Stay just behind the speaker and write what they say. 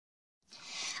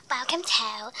welcome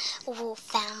to Wolf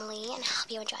Family, and I hope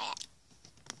you enjoy it.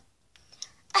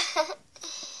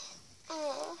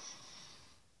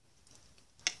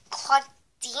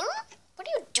 Claudine, what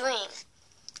are you doing?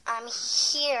 I'm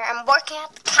here. I'm working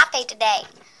at the cafe today.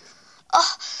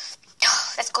 Oh,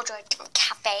 let's go to a different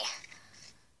cafe.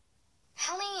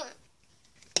 Helene,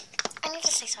 I need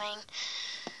to say something.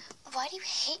 Why do you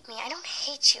hate me? I don't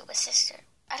hate you with sister.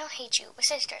 I don't hate you with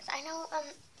sisters. I know,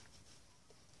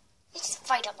 we just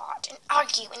fight a lot and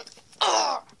argue and,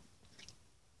 Oh.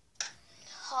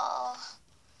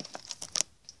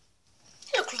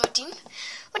 Hello, Claudine.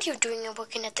 What are you doing and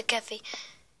working at the cafe?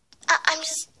 I'm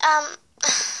just, I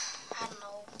don't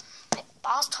know. My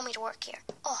boss told me to work here.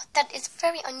 Oh, that is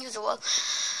very unusual.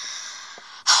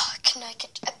 Can I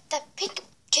get that pink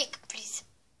cake, please?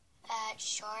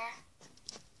 Sure.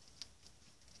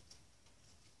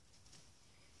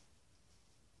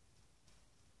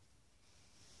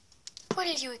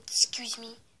 Will you excuse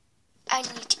me? I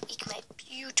need to eat my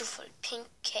beautiful pink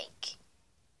cake.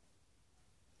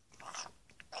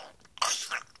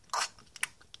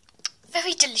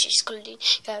 Very delicious, Claudine.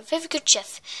 You're a very good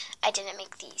chef. I didn't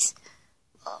make these.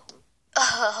 Oh.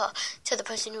 To the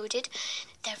person who did.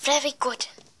 They're very good.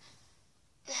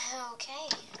 Okay.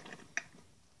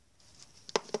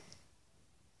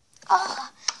 Oh,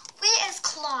 where is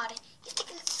Claude? He's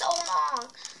taking so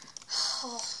long.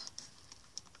 Oh.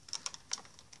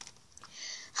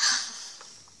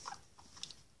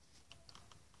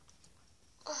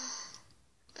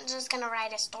 I'm just gonna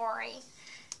write a story.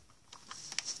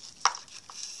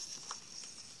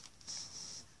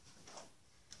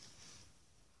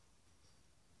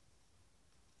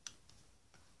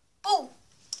 Boo!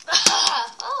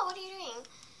 Oh, what are you doing,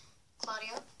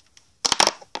 Claudia?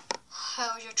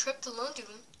 How was your trip to London?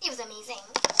 It was amazing.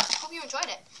 Hope you enjoyed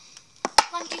it.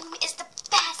 London is the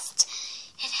best.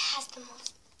 It has the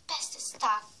most bestest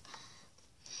stuff.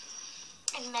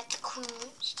 I met the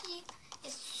queen. She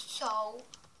is so...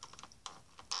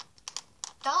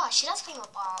 Duh, she does play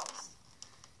with balls.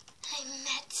 I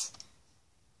met...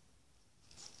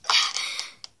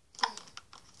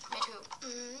 Met who?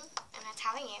 I'm not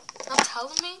telling you. Not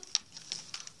telling me?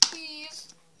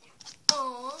 Please.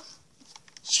 Oh,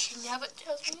 she never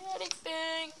tells me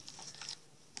anything.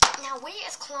 Now, where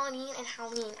is Claudine and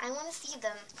Helene? I want to see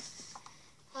them.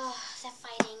 Oh, they're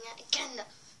fighting again.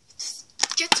 It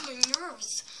gets my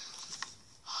nerves.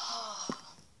 Oh,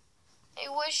 I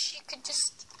wish she could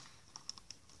just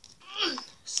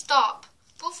stop.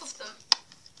 Both of them.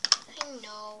 I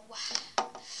know.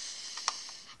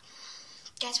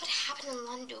 Guess what happened in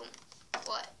London?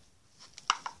 What?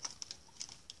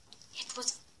 It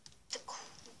was the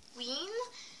queen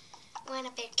went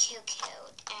a bit cute,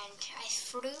 and I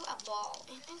threw a ball,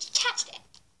 and then she catched it.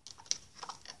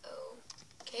 Uh-oh.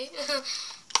 Okay.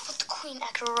 But the queen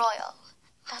acted royal.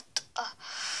 Not,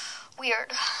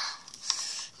 weird.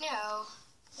 No.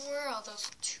 Where are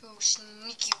those two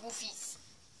sneaky wolfies?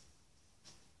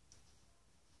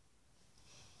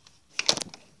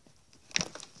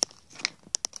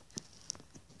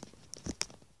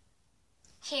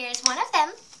 Here's one of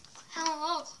them.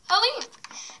 Hello, Helene.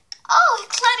 Oh,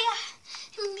 Claudia,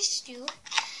 I missed you.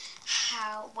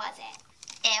 How was it?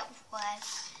 It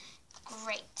was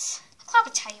great. Claude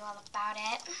would tell you all about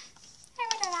it. I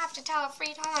wouldn't have to tell it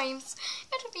 3 times.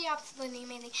 It would be absolutely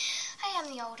amazing. I am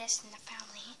the oldest in the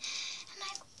family, and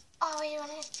I've always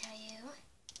wanted to tell you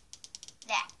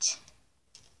that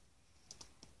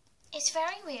it's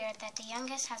very weird that the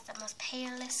youngest has the most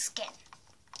palest skin.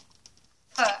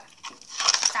 Fur.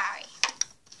 Sorry.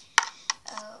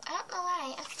 Oh, I don't know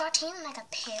why. I'm 14 and I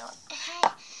got pale.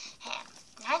 I am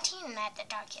 19 and I have the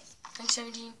darkest. I'm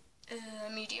 17,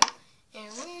 medium.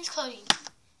 And where's Claudine?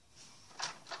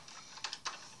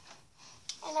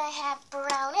 And I have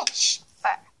brownish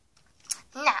fur.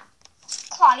 Now,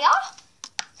 Claudia,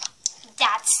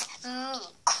 that's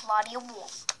me, Claudia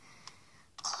Wolf.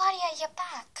 Claudia, you're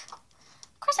back.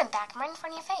 Of course I'm back. I'm right in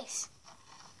front of your face.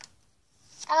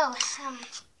 Oh, hey.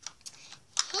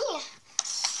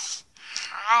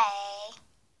 Hi.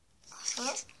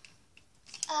 Yes?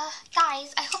 Guys,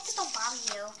 I hope this don't bother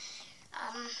you.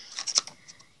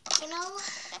 You know,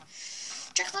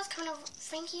 Dracula's coming over.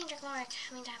 Frankie and Dracula are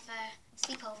coming to have a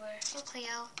sleepover. And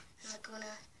Cleo and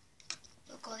Laguna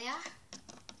and Golia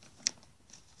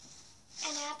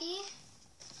and Abby.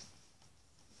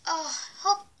 Oh,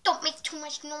 hope don't make too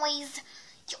much noise.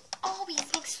 You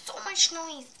always make so much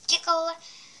noise. Giggle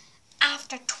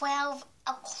after 12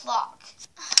 o'clock.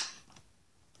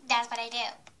 That's what I do.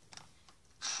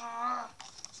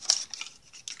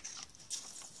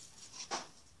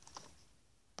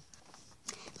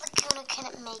 Laguna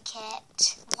couldn't make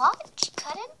it. What? She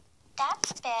couldn't?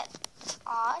 That's a bit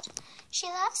odd. She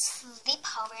loves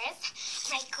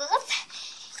sleepovers. Right, girls?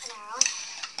 No.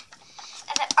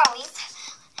 As I always,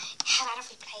 how about if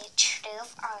we play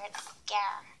truth or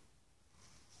scare?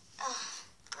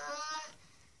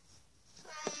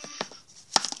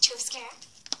 Truth scare?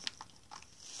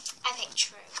 I think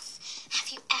truth. Have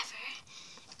you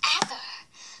ever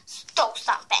stole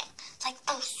something? Like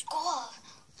in school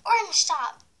or in the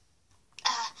shop?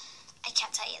 I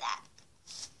can't tell you that.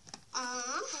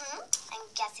 I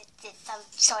guess it did some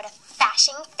sort of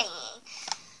fashion thing.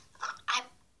 I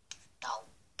don't,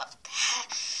 but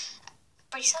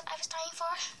bracelet I was dying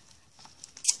for?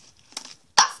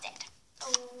 Busted.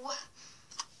 Oh.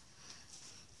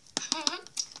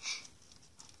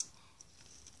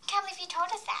 Can't believe you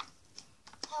told us that.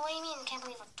 What do you mean, can't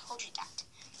believe I told you that?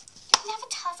 You never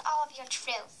tell us all of your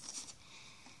truths.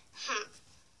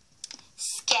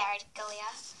 Scared,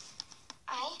 Gilia.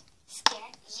 I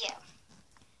scare you.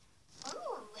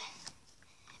 Ooh.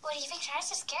 What do you think tries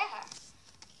to scare her?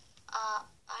 I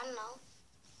don't know.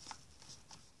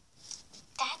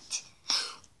 That?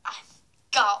 I've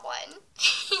got one.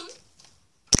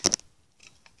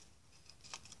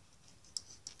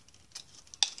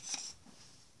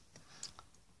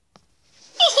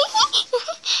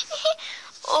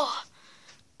 Oh,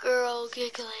 girl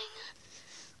giggling.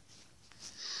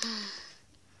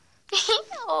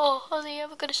 Oh, are they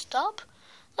ever gonna stop?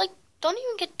 Like, don't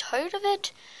even get tired of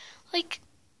it. Like,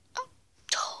 I'm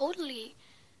totally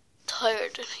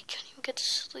tired and I can't even get to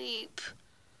sleep.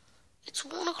 It's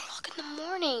 1 o'clock in the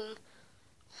morning.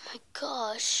 Oh my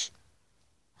gosh.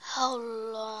 How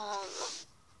long?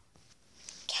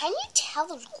 Can you tell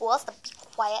those girls to be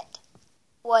quiet?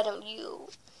 Why don't you?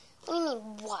 What do you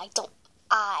mean, why don't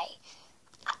I?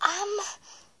 I'm,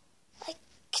 like,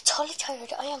 totally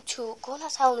tired. I am too. Go and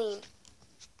ask Halloween.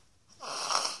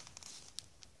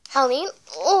 Halloween?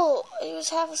 Oh, I was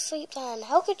half asleep then.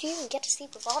 How could you even get to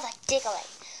sleep with all that giggling?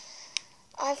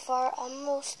 I'm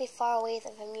mostly far away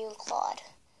from you and Claude.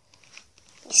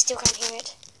 You still can't hear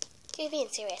it? You're being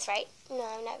serious, right? No,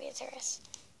 I'm not being serious.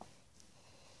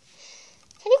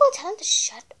 Can you go tell him to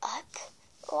shut up?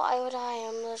 Why would I?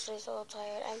 I'm literally so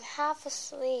tired. I'm half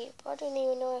asleep. I don't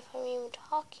even know if I'm even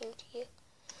talking to you.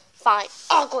 Fine,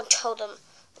 I'll go and tell them.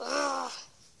 Ugh.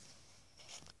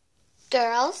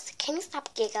 Girls, can you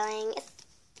stop giggling? It's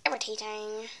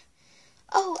irritating.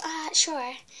 Oh,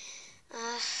 sure.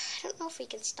 I don't know if we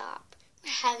can stop. We're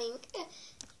having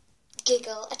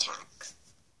giggle attacks.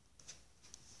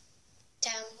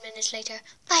 10 minutes later,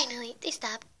 finally, they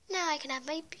stopped. Now I can have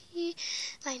my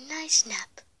nice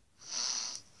nap.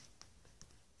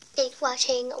 Thanks for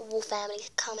watching. Wolf Family,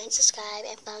 comment, subscribe,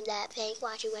 and thumbs up. Thanks for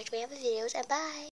watching my videos, and bye.